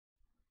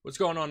What's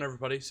going on,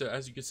 everybody? So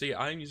as you can see,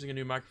 I'm using a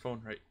new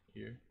microphone right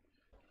here.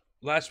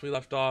 Last we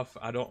left off,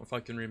 I don't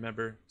fucking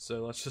remember,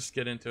 so let's just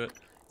get into it.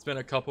 It's been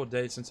a couple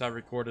days since I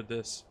recorded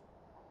this.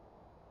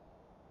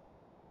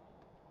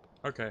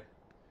 Okay.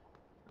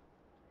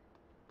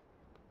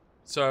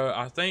 So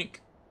I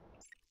think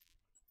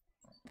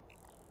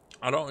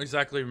I don't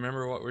exactly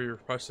remember what we were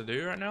supposed to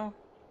do right now,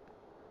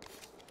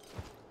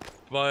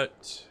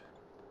 but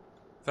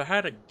if I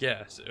had a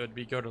guess, it would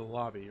be go to the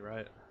lobby,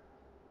 right?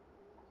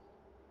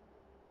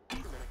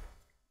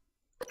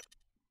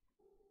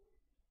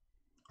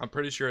 I'm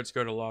pretty sure it's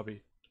go to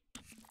lobby.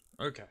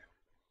 Okay.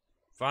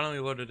 Finally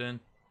loaded in.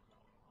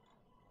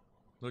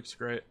 Looks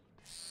great.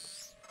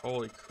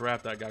 Holy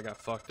crap, that guy got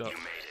fucked up. You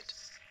made it.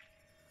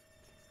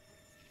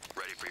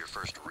 Ready for your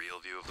first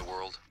real view of the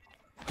world?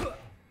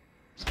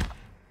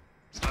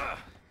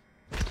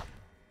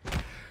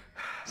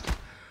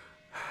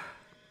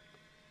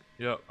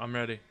 Yep, I'm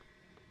ready.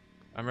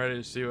 I'm ready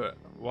to see what...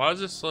 Why is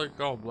this like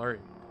all blurry?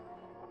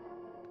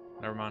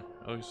 Never mind.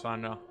 It looks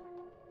fine now.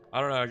 I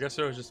don't know. I guess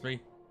it was just me.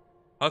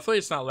 Hopefully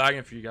it's not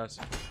lagging for you guys.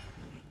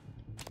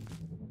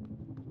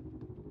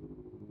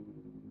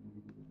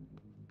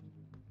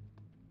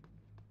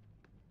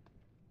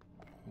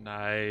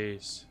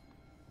 Nice.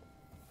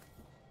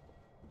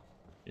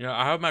 You know,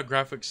 I have my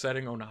graphics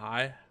setting on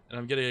high, and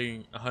I'm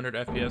getting 100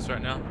 FPS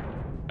right now.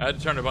 I had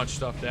to turn a bunch of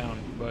stuff down,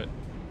 but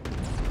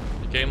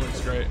the game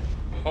looks great.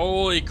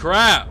 Holy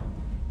crap!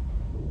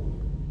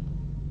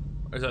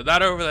 Is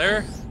that over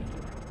there?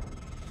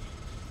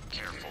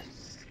 Careful.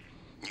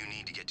 You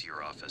need to get to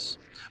your office.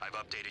 I've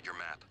updated your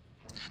map.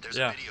 There's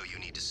Yeah. a video you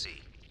need to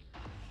see.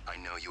 I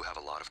know you have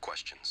a lot of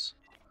questions.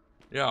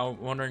 Yeah, I'm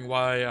wondering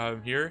why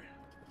I'm here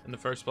in the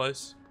first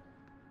place.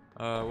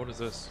 What is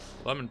this?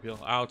 Lemon peel.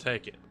 I'll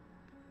take it.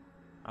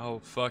 I'll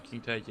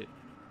fucking take it.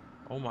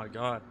 Oh my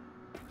god.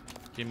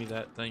 Give me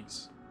that,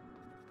 thanks.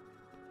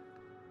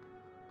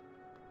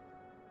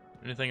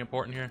 Anything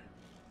important here?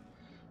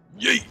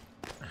 Yeet!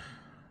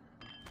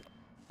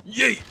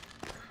 Yeet!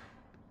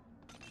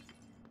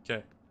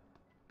 Okay.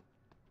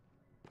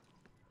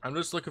 I'm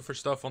just looking for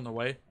stuff on the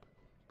way,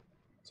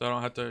 so I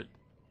don't have to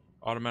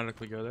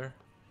automatically go there.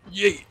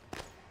 Yeet!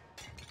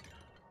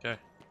 Okay.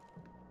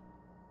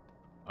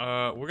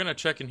 We're gonna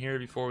check in here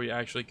before we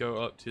actually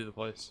go up to the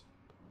place.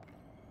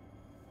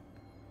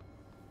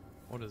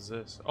 What is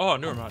this? Oh,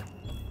 never mind.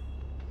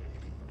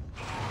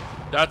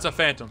 That's a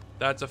phantom.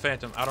 That's a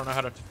phantom. I don't know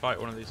how to fight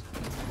one of these.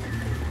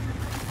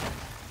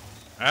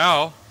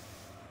 Ow.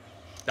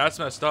 That's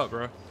messed up,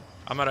 bro.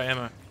 I'm out of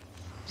ammo.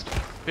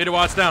 Peter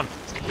Watts down.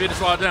 Peter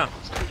SWAT down.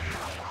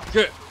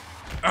 Get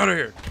out of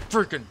here.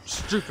 Freaking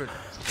stupid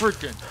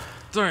freaking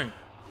thing.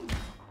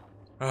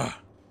 Ugh.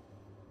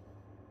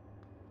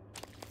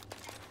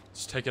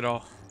 Let's take it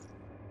all.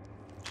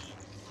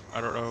 I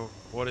don't know.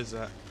 What is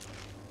that?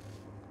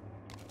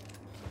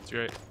 That's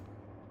great.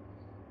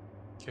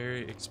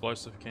 Carry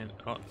explosive can.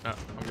 Oh, no.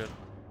 I'm good.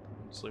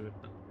 Just leave it.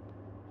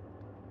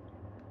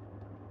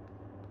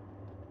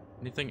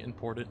 Anything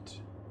important?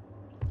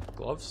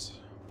 Gloves?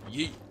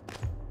 Yeet.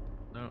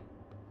 No.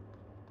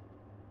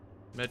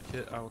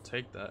 Medkit, I will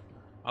take that.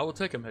 I will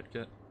take a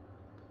medkit.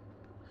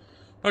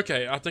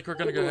 Okay, I think we're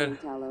gonna go ahead.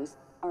 Talos.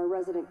 Our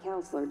resident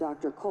counselor,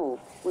 Dr. Cole,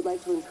 would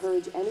like to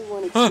encourage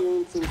anyone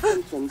experiencing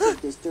symptoms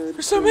of disturbed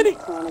There's so many.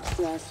 chronic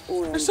stress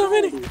or There's so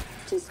many. anxiety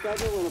to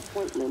schedule an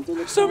appointment in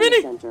the So trauma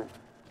many. center.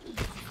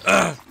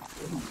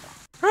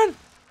 Run!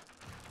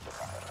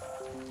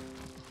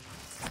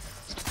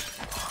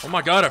 Oh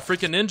my god, a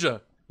freaking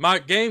ninja. My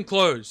game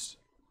closed.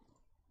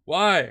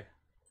 Why?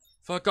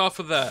 Fuck off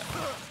of that.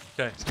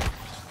 Okay.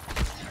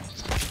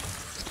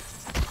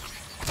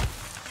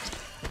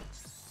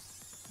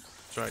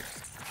 That's right.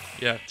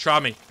 Yeah, try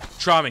me.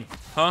 Try me.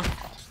 Huh?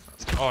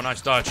 Oh,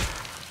 nice dodge.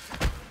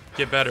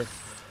 Get better.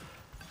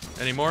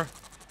 Any more?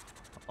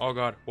 Oh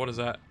god, what is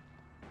that?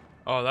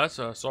 Oh, that's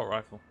an assault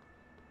rifle.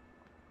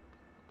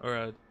 Or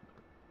a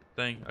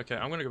thing. Okay,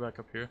 I'm gonna go back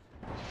up here.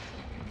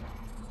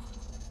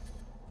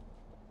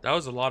 That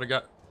was a lot of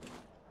gut.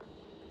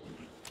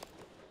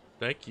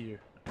 Thank you.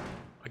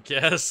 I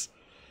guess.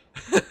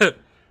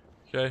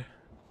 Okay.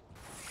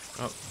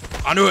 Oh,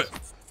 I knew it.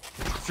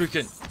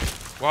 Freaking.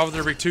 Why would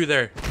there be two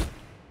there?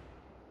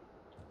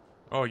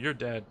 Oh, you're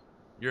dead.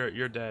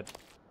 You're dead.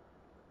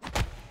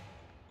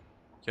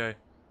 Okay.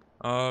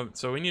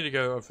 So we need to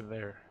go over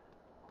there.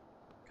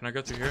 Can I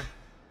go through here?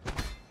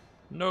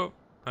 Nope.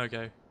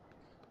 Okay.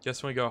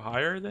 Guess we go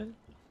higher then?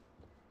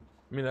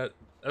 I mean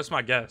that's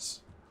my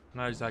guess.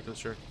 I'm not exactly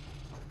sure.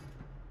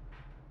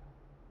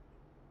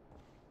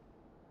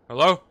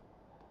 Hello?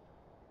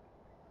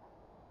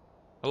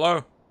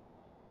 Hello?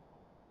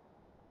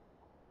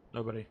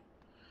 Nobody.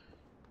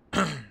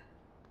 I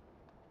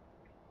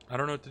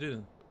don't know what to do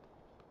then.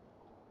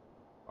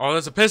 Oh,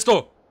 there's a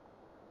pistol!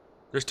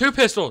 There's two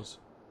pistols!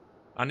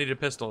 I need a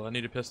pistol. I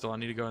need a pistol. I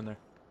need to go in there.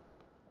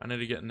 I need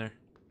to get in there.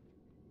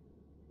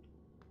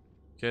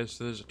 Okay,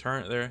 so there's a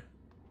turret there.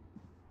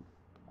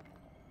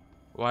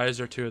 Why is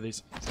there two of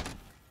these?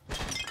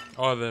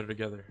 Oh, they're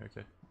together.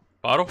 Okay.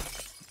 Bottle?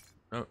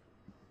 No.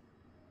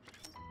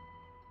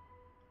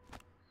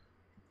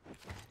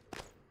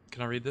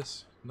 Can I read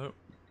this? Nope.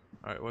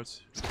 Alright,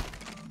 what's...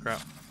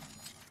 Crap.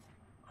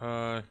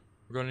 We're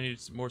gonna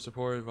need more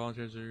support.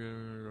 Volunteers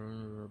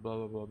are blah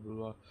blah blah blah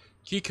blah.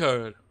 Key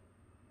code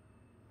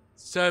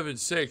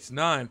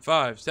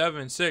 7695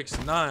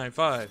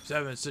 7695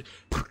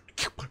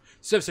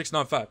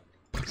 7695.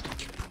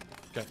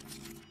 Okay.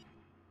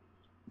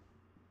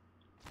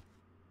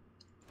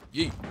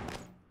 Yeet.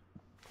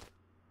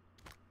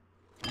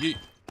 Yeet.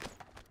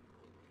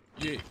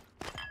 Yeet.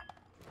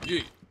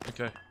 Yeet.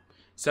 Okay.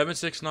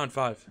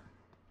 7695.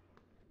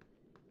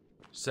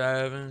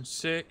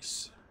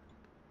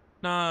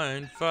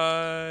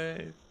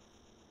 7695.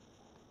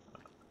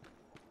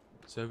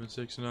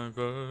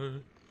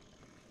 7695.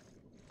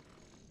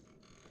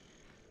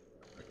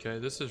 Okay,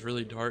 this is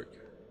really dark.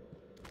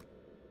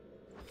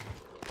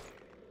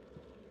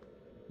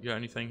 You got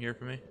anything here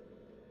for me?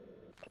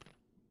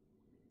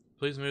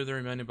 Please move the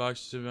remaining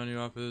boxes to the venue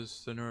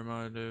office. The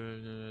normal.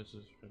 Yeah,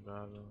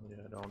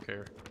 I don't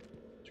care.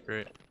 It's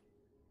great.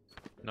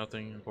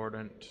 Nothing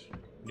important.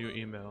 New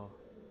email.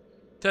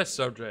 Test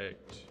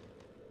subject.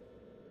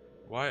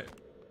 Why?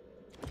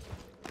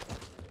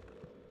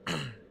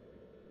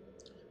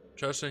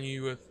 Trusting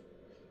you with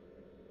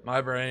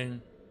my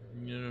brain.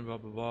 You know, blah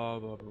blah blah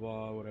blah blah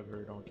blah.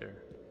 Whatever. Don't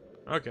care.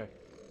 Okay.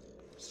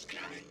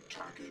 Scanning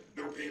target.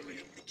 No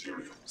alien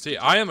material. See,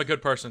 I am a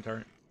good person,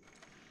 Turret.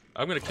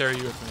 I'm gonna carry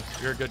you with me.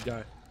 You're a good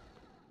guy.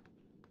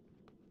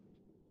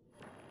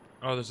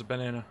 Oh, there's a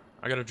banana.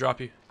 I gotta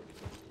drop you.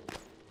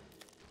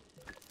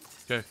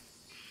 Okay.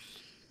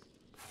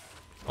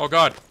 Oh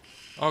god.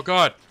 Oh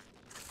god.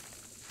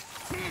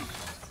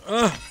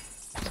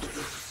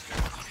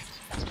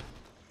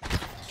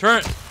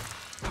 Turret.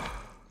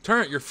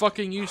 Turret, you're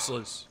fucking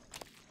useless.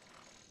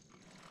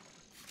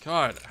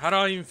 God, how do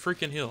I even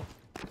freaking heal?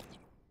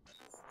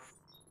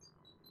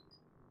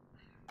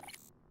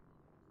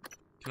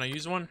 Can I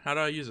use one? How do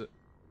I use it?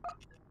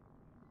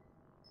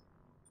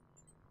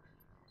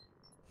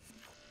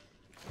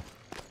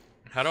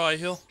 How do I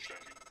heal?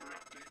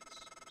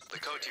 The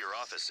code to your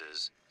office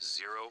is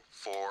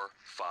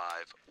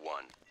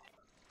 0451.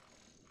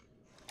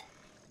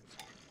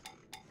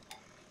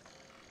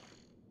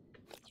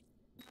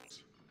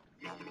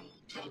 Nominal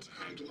tilt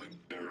handling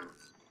error.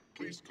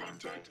 Please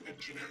contact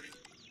engineering.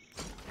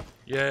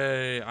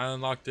 Yay, I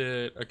unlocked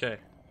it. Okay.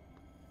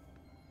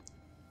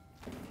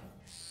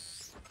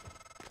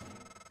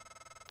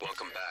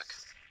 Welcome back.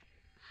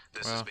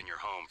 This has been your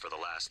home for the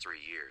last 3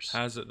 years.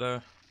 Has it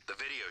though? The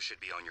video should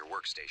be on your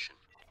workstation.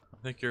 I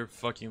think you're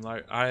fucking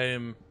like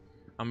I'm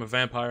a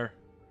vampire.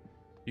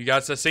 You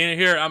guys have seen it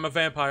here. I'm a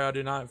vampire. I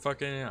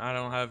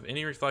don't have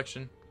any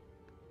reflection.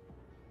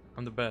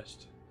 I'm the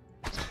best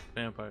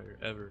vampire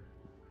ever.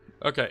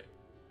 Okay.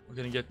 We're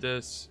gonna get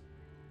this.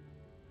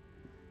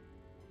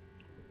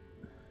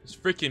 It's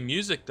freaking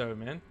music though,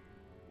 man.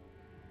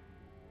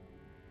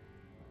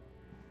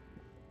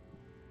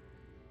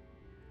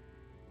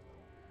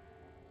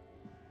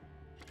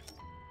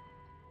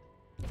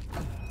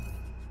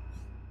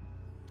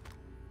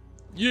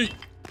 Yeet.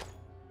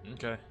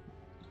 Okay.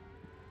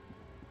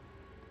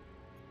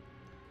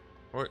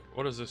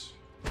 What is this?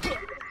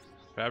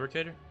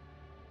 Fabricator?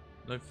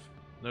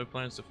 No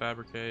plans to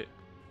fabricate.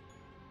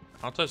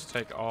 I'll just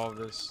take all of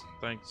this.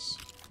 Thanks.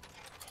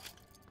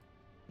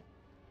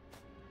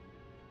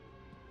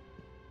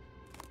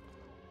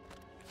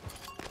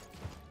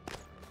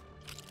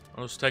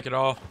 I'll just take it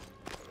all.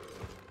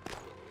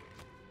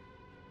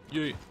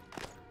 Yeet.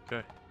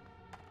 Okay.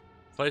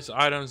 Place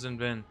items in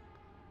bin.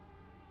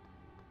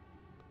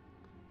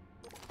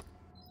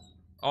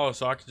 Oh,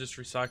 so I could just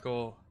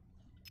recycle,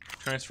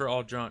 transfer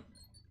all junk.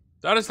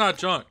 That is not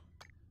junk.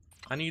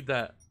 I need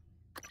that.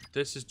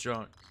 This is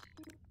junk.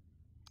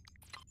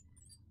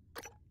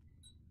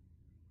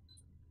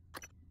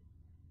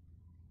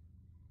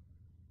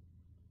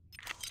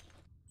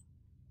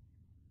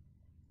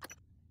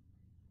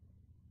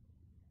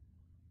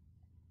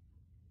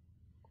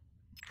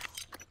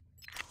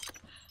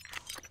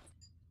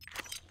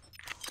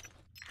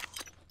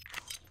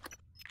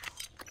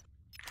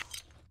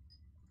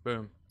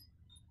 Boom.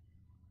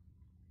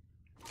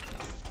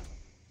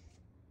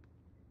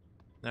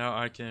 Now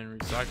I can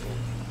recycle.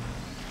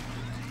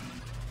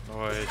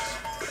 Nice.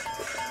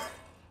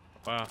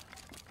 Wow.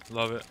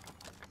 Love it.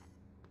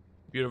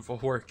 Beautiful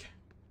work.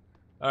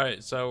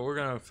 Alright, so we're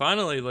gonna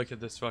finally look at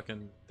this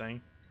fucking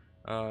thing.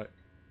 I'm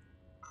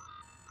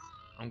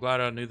glad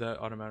I knew that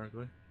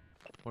automatically.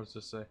 What does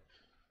this say?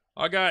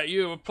 I got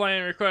you a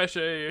plan request.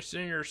 It's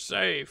in your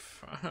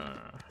safe.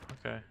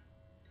 Okay.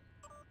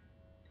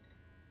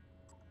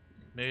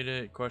 Made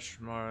it,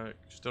 question mark.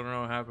 Still don't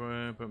know what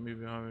happened, put me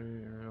behind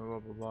me, blah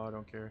blah blah, I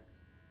don't care.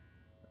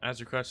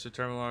 As requested,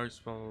 terminal logs,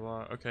 blah blah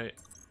blah. Okay,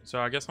 so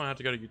I guess I'm gonna have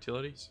to go to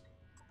utilities.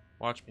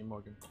 Watch me,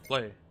 Morgan.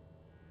 Play.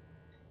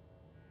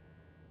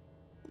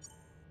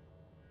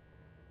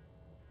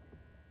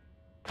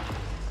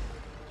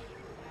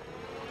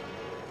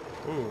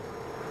 Ooh,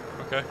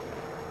 okay.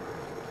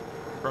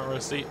 Front row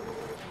seat.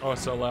 Oh,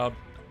 it's so loud.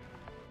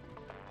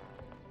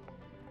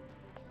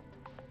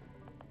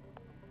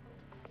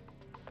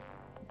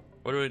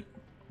 What do we...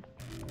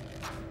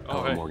 Oh,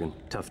 Hello, hey. Morgan.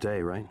 Tough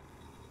day, right?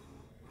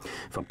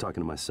 If I'm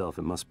talking to myself,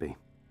 it must be.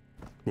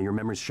 Now, your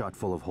memory's shot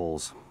full of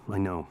holes. I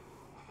know.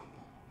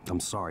 I'm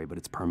sorry, but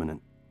it's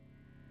permanent.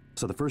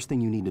 So the first thing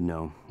you need to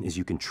know is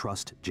you can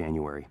trust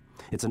January.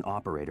 It's an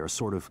operator, a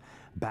sort of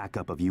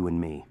backup of you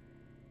and me.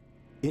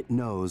 It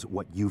knows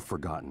what you've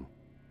forgotten.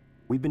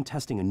 We've been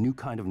testing a new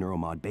kind of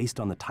neuromod based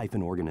on the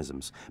Typhon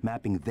organisms,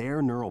 mapping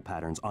their neural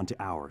patterns onto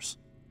ours.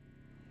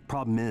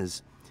 Problem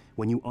is,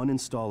 when you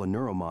uninstall a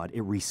neuromod,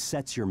 it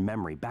resets your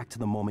memory back to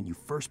the moment you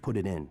first put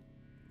it in.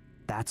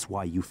 That's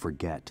why you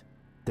forget.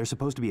 There's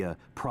supposed to be a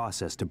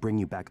process to bring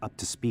you back up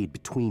to speed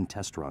between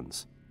test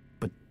runs.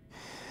 But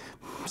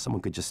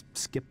someone could just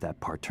skip that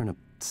part, turn a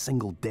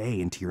single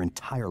day into your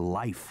entire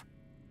life.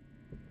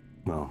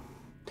 Well,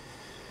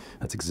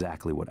 that's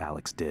exactly what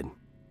Alex did.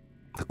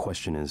 The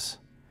question is,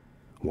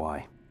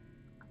 why?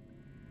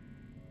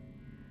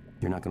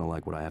 You're not gonna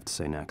like what I have to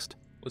say next.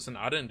 Listen,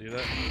 I didn't do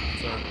that.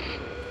 So,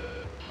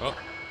 oh,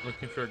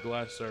 looking for a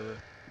glass server.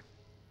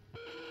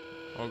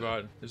 Oh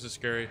god, this is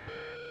scary.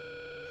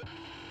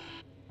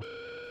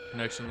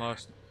 Connection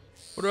lost.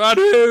 What do I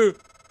do?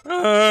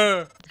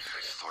 I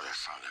thought I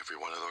found every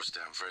one of those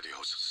damn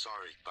videos.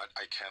 Sorry, but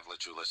I can't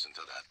let you listen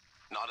to that.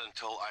 Not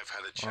until I've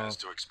had a chance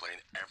to explain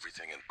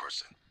everything in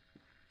person.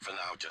 For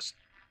now, just...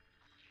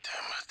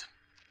 Damn it.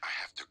 I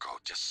have to go.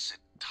 Just sit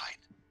tight.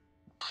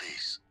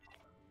 Please.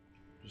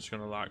 You're just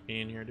gonna lock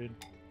me in here, dude?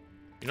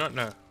 You don't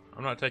know.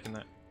 I'm not taking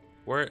that.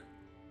 Where?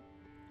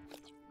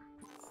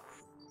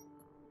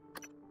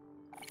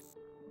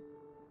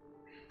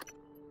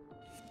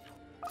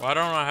 Why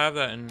don't I have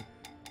that in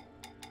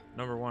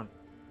number 1?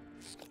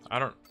 I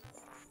don't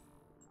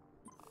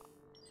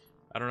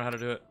know how to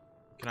do it.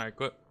 Can I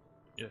equip?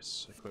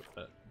 Yes, equip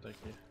that. Thank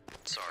you.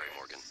 Sorry,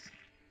 Morgan.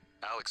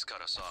 Alex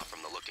cut us off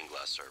from the Looking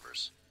Glass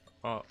servers.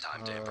 Oh,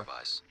 Time to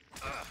improvise.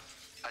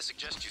 I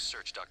suggest you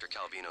search Dr.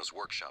 Calvino's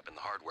workshop in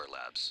the hardware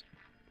labs.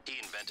 He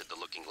invented the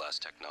Looking Glass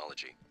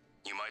technology.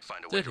 You might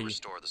find a way to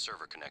restore the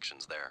server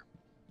connections there.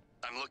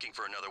 I'm looking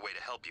for another way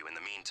to help you in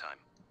the meantime.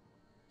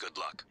 Good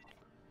luck.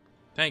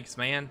 Thanks,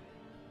 man.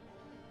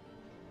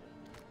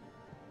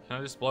 Can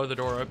I just blow the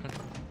door open?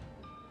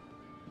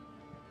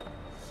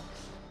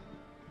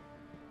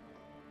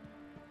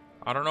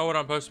 I don't know what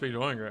I'm supposed to be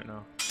doing right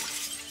now.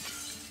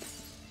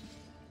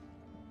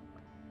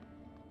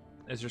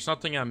 Is there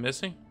something I'm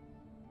missing?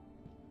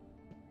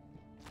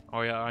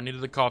 Oh yeah, I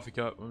needed the coffee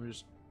cup. Let me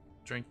just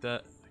drink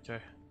that.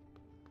 Okay.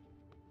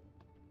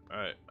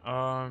 Alright,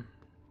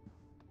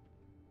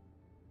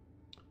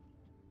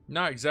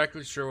 not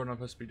exactly sure what I'm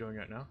supposed to be doing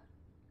right now.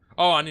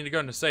 Oh, I need to go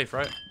in the safe,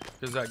 right?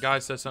 Because that guy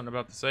said something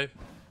about the safe.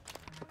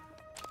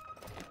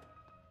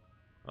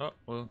 Oh,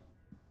 well.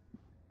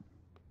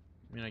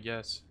 I mean, I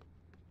guess.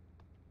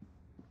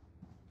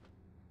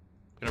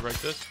 Can I break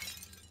this?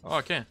 Oh,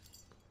 I can.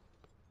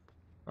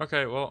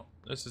 Okay, well,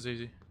 this is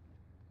easy.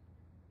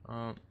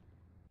 Let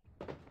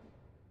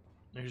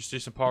me just do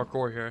some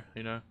parkour here,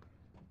 you know.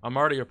 I'm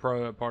already a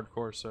pro at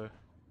parkour, so.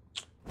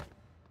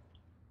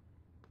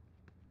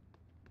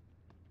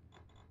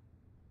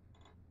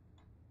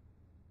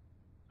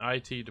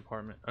 IT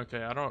department.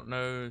 Okay, I don't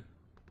know.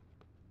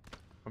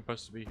 I'm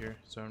supposed to be here,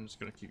 so I'm just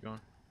gonna keep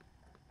going.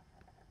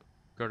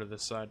 Go to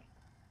this side.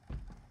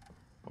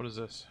 What is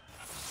this?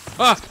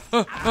 Ah!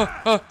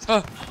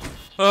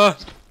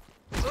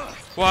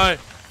 Why?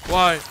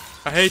 Why?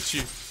 I hate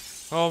you.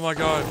 Oh my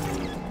god.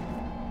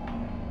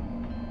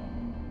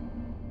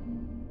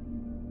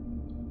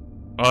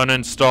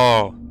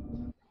 Uninstall.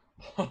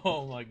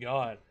 Oh my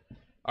god.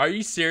 Are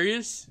you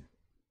serious?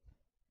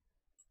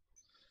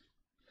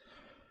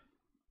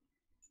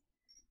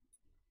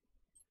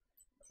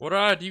 What do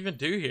I even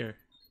do here?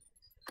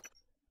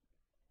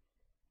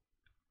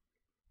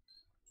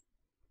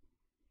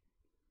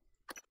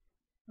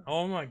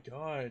 Oh my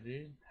god,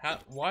 dude.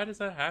 Why does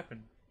that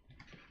happen?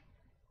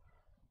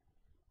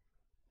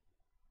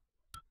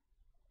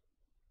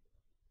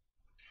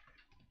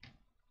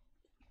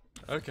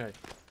 Okay.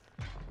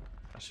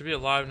 I should be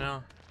alive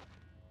now.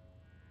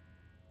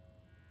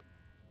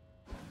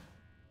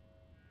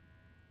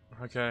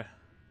 Okay.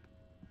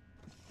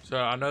 So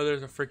I know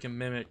there's a freaking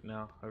mimic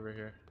now over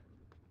here.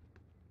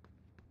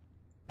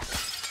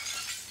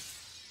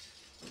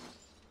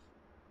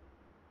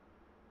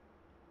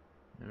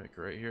 Mimic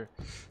right here.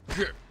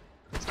 Get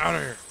out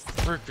of here.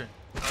 Freaking.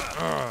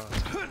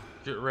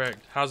 Get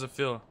wrecked. How's it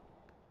feel?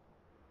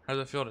 How's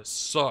it feel to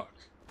suck?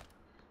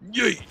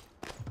 Yeet.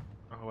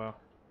 Oh wow.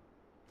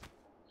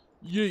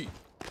 Yeet.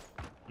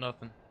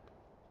 Nothing.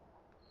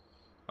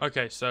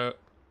 Okay, so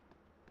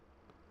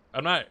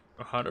I'm not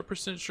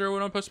 100% sure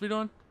what I'm supposed to be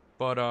doing,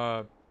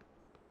 but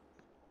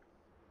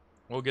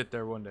we'll get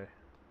there one day.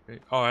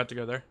 Okay. Oh, I have to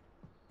go there.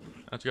 I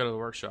have to go to the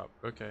workshop.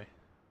 Okay.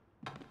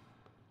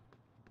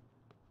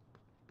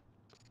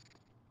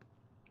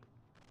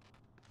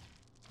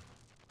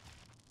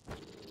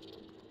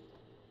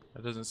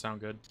 That doesn't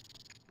sound good.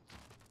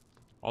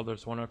 Oh,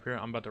 there's one up here.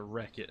 I'm about to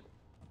wreck it.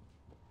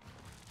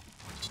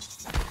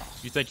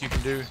 You think you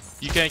can do?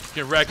 You think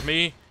you can wreck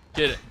me?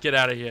 Get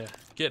out of here.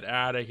 Get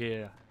out of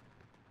here.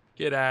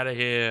 Get out of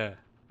here.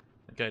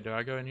 Okay, do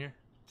I go in here?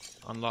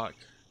 Unlock.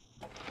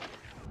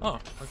 Oh,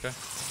 okay.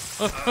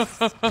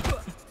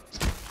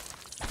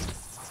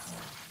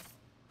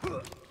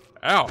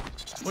 Ow.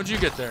 When'd you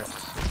get there?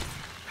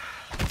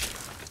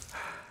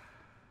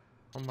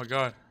 Oh my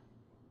god.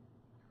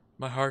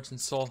 My heart and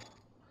soul.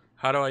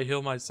 How do I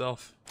heal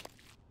myself?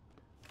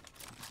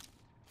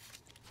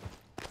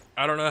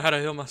 I don't know how to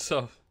heal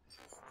myself.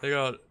 They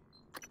got.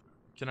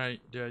 Do I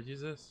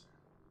use this?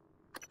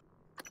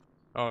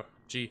 Oh,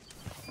 G.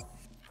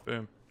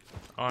 Boom.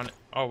 On.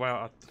 Oh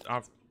wow,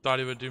 I thought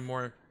it would do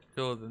more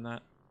heal than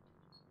that.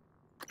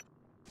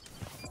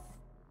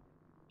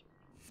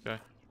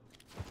 Okay.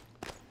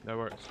 That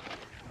works.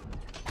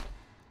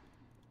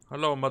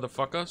 Hello,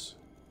 motherfuckers.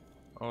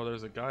 Oh,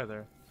 there's a guy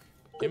there.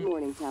 Good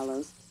morning,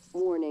 Talos.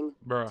 Warning.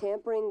 Bruh.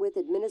 Tampering with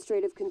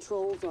administrative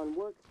controls on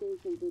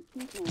workstations or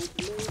keypads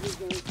may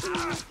result in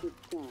active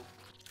chat.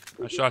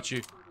 I shot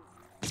you.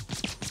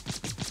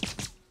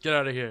 Get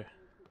out of here.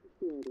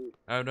 Security.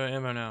 I have no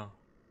ammo now.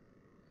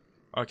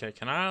 Okay,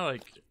 can I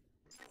like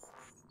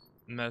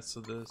mess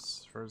with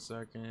this for a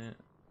second?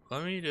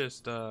 Let me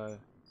just okay.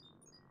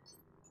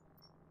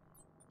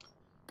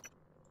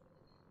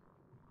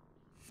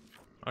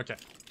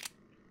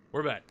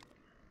 We're back.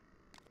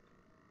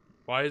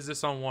 Why is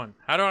this on 1?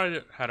 How do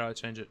I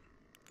change it?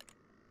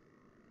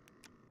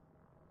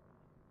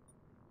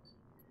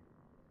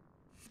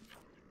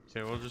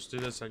 Okay, we'll just do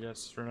this I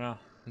guess for now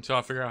until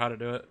I figure out how to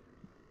do it.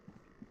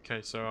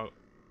 Okay, so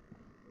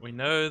we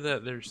know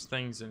that there's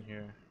things in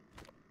here.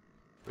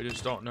 We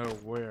just don't know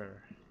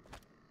where.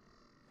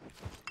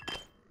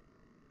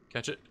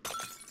 Catch it.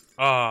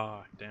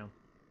 Ah, damn.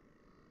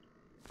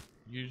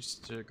 Use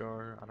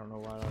cigar. I don't know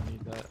why I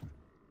need that.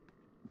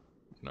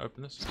 Can I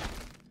open this?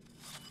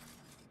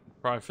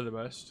 Probably for the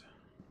best.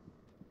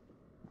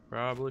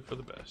 Probably for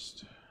the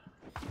best.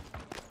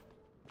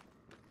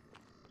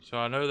 So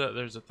I know that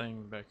there's a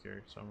thing back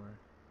here somewhere.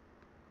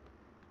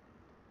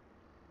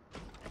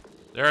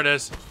 There it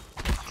is.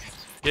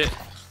 Get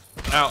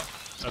out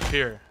up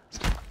here.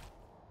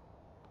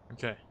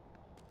 Okay.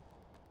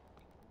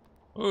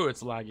 Ooh,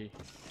 it's laggy.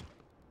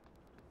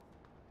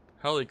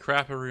 Holy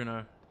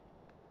crap-a-runo.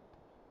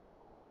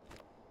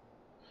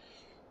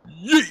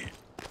 Yeah!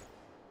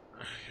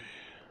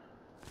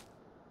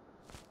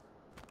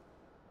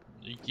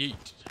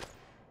 Yeet.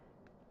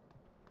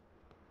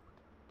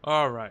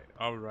 Alright,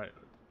 alright.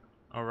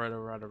 Alright,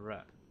 alright,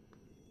 alright.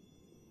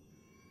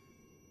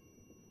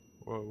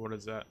 Whoa, what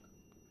is that?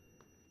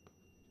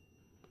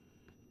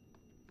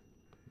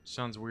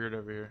 Sounds weird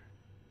over here.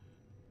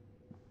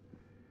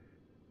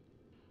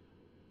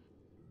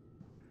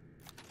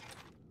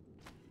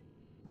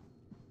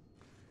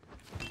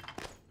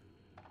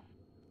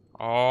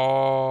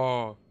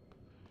 Oh.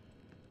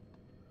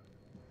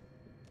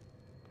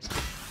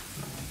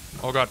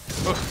 Oh god.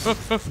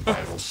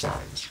 Vital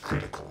signs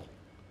critical.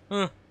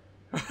 I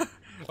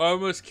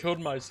almost killed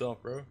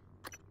myself, bro.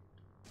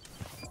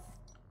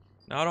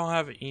 Now I don't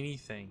have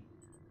anything.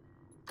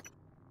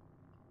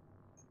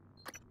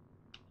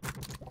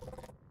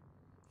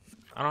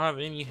 I don't have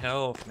any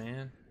health,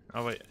 man.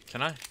 Oh wait,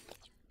 can I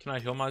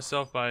heal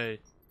myself by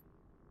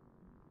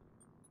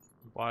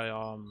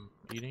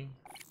eating?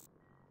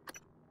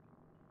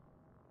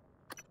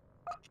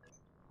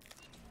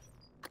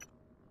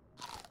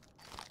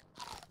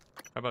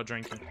 How about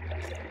drinking?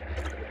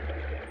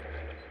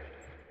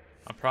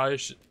 I probably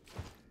should.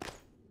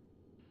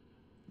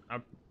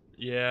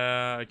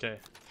 Yeah, okay.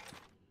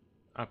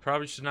 I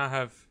probably should not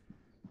have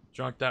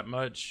drunk that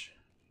much.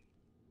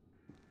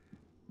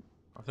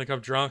 I think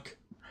I'm drunk.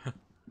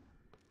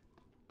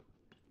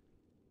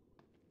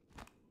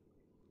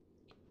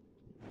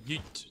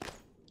 Yeet.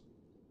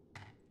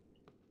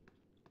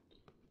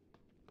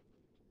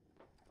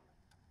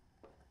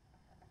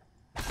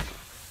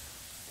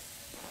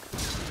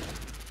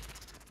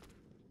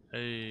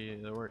 Hey,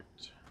 that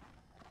worked.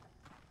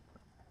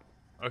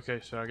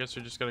 Okay, so I guess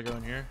we just gotta go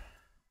in here.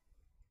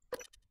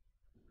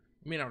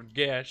 I mean, I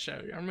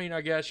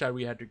guess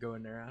we had to go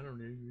in there. I don't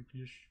know.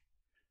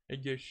 I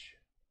guess.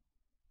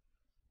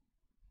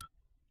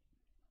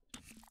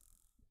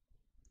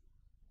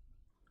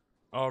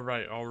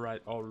 Alright,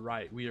 alright,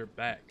 alright. We are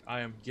back. I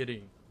am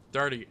getting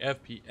 30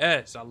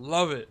 FPS. I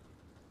love it.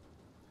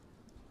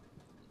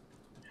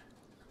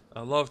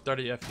 I love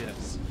 30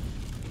 FPS.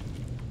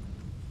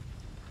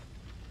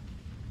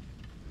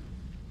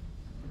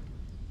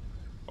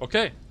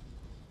 Okay.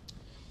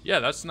 Yeah,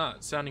 that's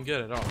not sounding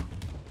good at all.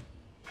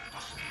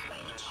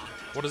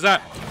 What is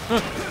that?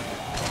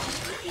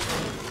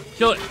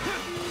 Kill it.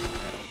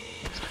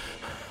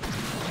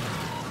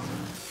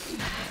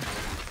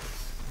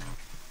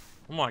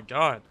 Oh my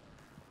god.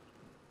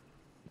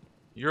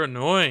 You're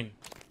annoying.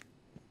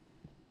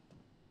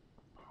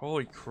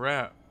 Holy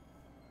crap.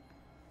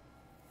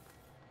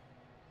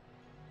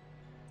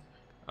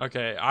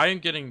 Okay, I am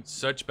getting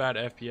such bad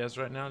FPS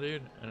right now,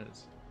 dude, and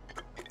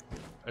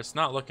it's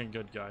not looking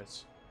good,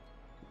 guys.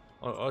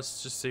 Well,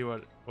 let's just see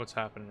what's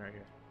happening right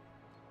here.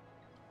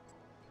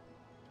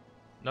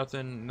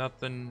 Nothing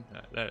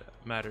that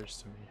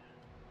matters to me.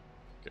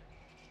 Okay.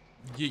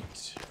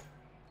 Yeet.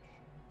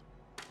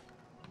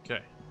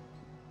 Okay.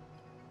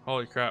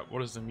 Holy crap,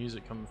 what is the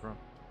music coming from?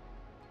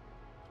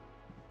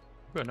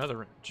 Ooh, another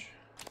wrench.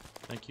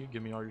 Thank you,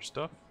 give me all your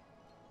stuff.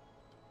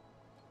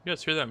 You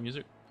guys hear that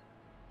music?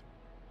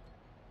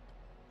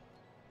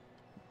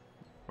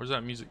 Where's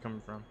that music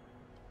coming from?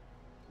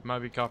 It might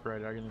be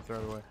copyrighted, I can throw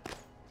it away.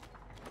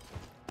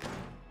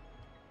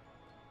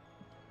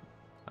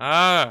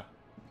 Ah!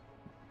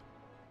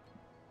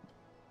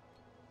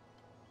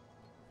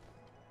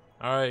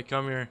 Alright,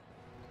 come here.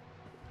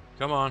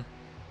 Come on.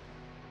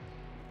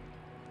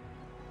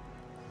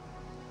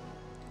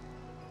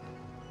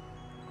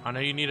 I know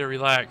you need to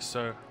relax,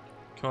 so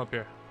come up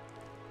here.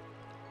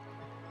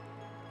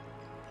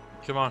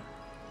 Come on.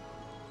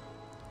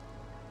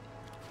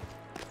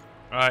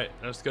 Alright,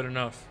 that's good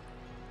enough.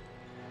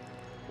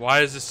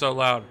 Why is this so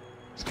loud?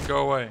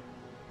 Go away.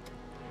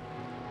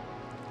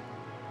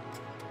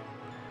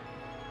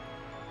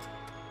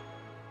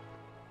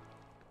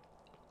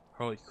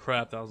 Holy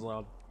crap, that was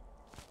loud.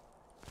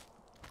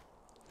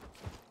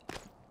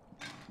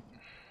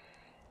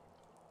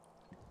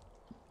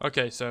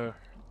 Okay, so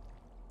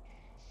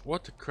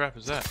what the crap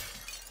is that?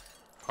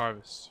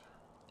 Harvest.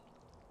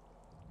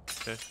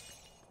 Okay.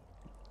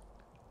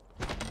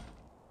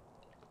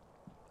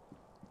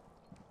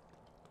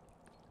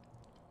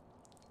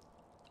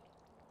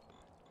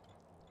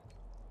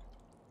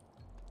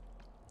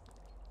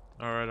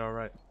 Alright,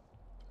 alright.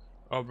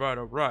 Alright,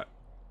 alright.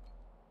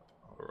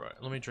 Alright,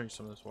 let me drink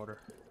some of this water.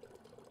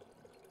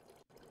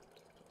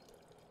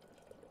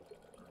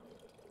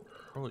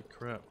 Holy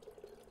crap.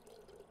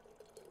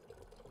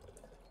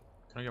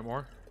 Can I get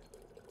more?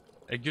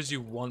 It gives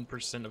you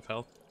 1% of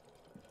health.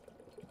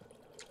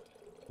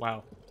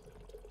 Wow.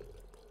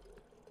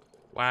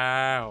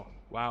 Wow.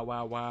 Wow,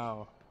 wow,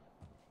 wow.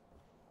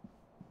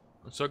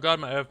 I'm so glad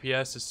my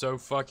FPS is so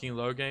fucking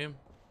low, game.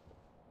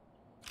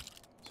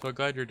 So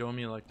glad you're doing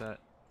me like that.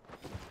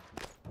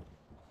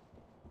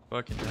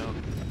 Fucking hell.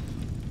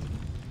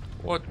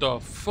 What the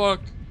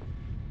fuck?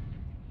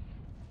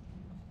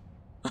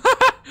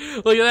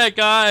 Look at that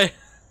guy.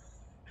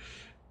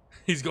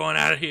 He's going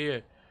out of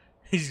here.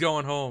 He's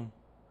going home.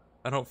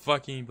 I don't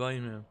fucking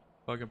blame him.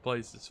 Fucking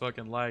place is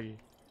fucking laggy.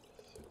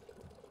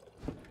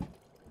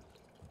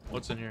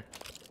 What's in here?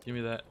 Give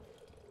me that.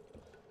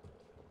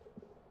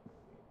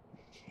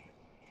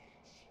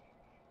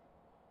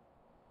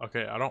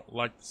 Okay, I don't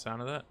like the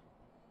sound of that.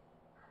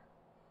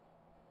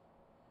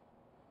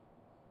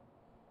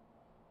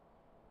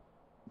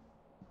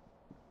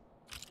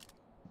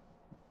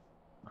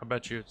 I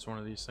bet you it's one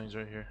of these things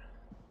right here.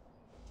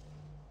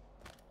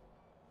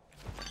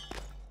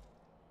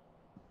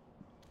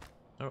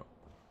 Oh.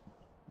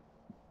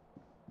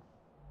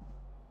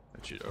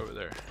 Bet you over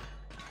there.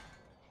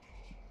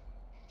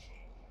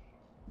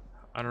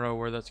 I don't know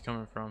where that's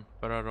coming from,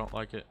 but I don't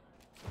like it.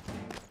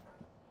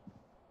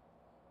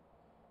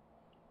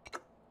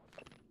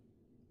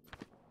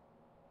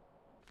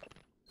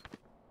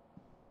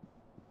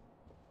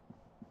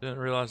 Didn't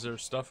realize there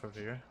was stuff over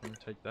here. Let me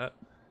take that.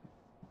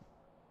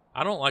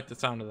 I don't like the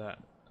sound of that.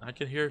 I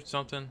can hear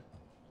something.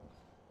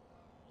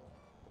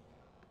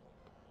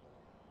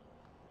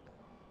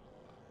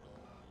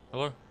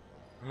 Hello?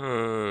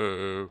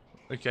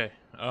 Okay.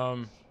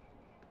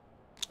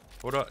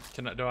 What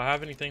do I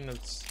have anything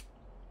that's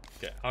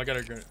okay? I got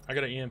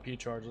an EMP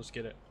charge. Let's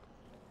get it.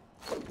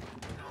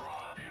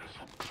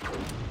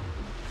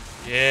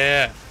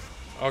 Yeah.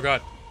 Oh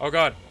god. Oh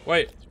god.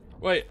 Wait.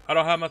 Wait. I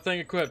don't have my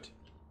thing equipped.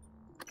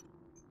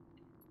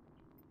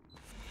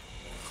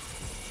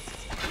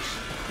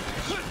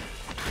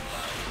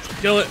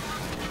 Kill it.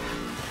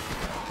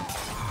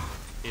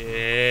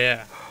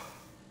 Yeah.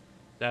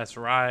 That's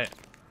right.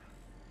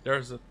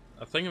 There's a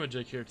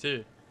thingamajig here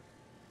too.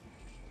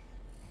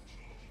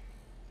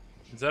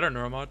 Is that our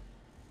neuromod?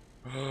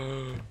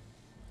 Oh,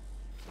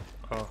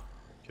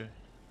 okay.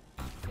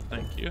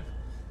 Thank you.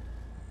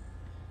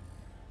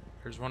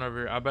 There's one over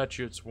here. I bet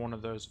you it's one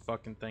of those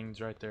fucking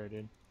things right there,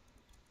 dude.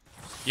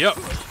 Yep.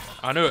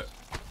 I knew it.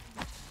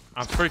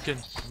 I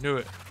freaking knew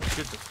it.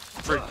 Get the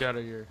freak out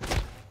of here.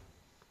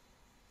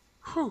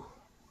 Whew.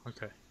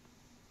 Okay.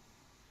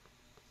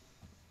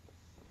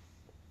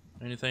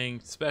 Anything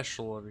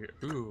special over here?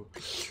 Ooh.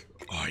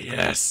 Oh,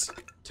 yes.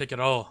 Take it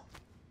all.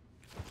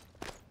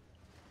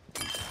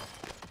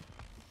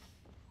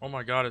 Oh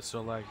my god, it's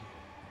so laggy.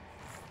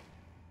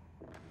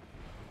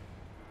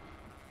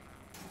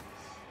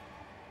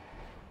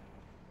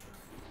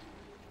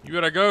 You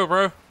gotta go,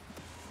 bro. You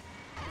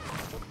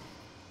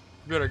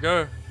gotta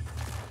go.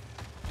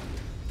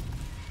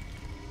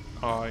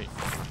 Alright.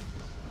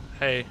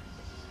 Hey.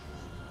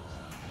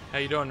 How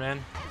you doing,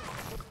 man?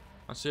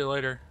 I'll see you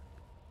later.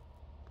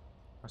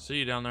 I'll see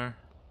you down there.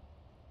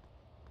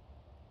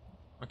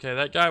 Okay,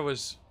 that guy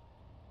was...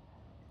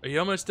 He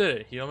almost did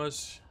it. He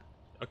almost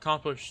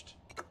accomplished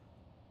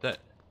that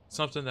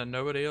something that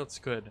nobody else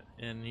could,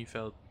 and he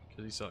failed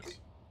because he sucks.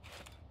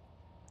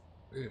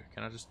 Ew,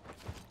 can I just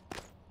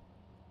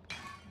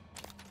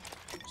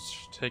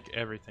Take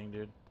everything,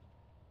 dude.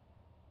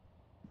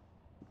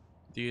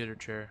 Theater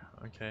chair.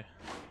 Okay.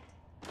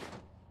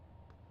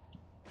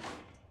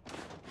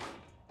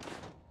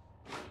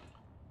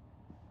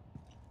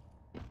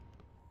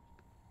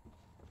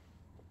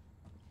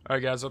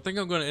 Alright guys, I think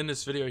I'm going to end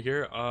this video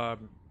here.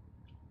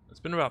 It's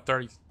been about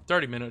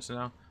 30 minutes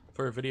now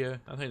for a video.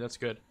 I think that's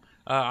good.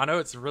 I know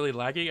it's really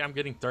laggy. I'm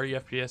getting 30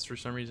 FPS for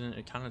some reason.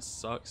 It kind of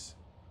sucks.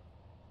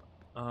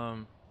 I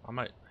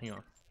might, hang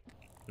on.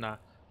 Nah,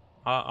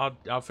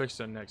 I'll fix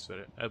it in the next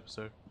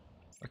episode.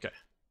 Okay.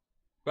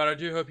 But I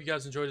do hope you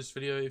guys enjoyed this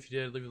video. If you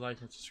did, leave a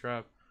like and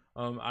subscribe.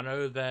 I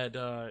know that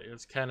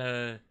it's kind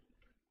of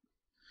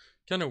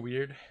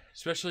weird,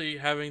 especially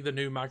having the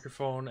new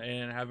microphone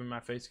and having my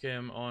face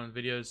cam on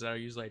videos that I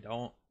usually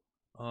don't.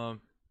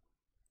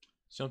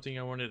 Something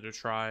I wanted to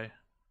try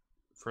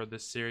for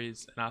this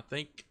series, and I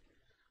think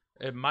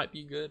it might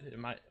be good. It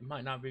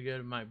might not be good.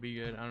 It might be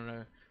good. I don't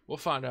know. We'll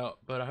find out.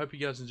 But I hope you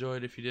guys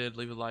enjoyed. If you did,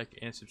 leave a like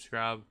and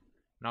subscribe,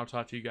 and I'll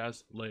talk to you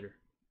guys later.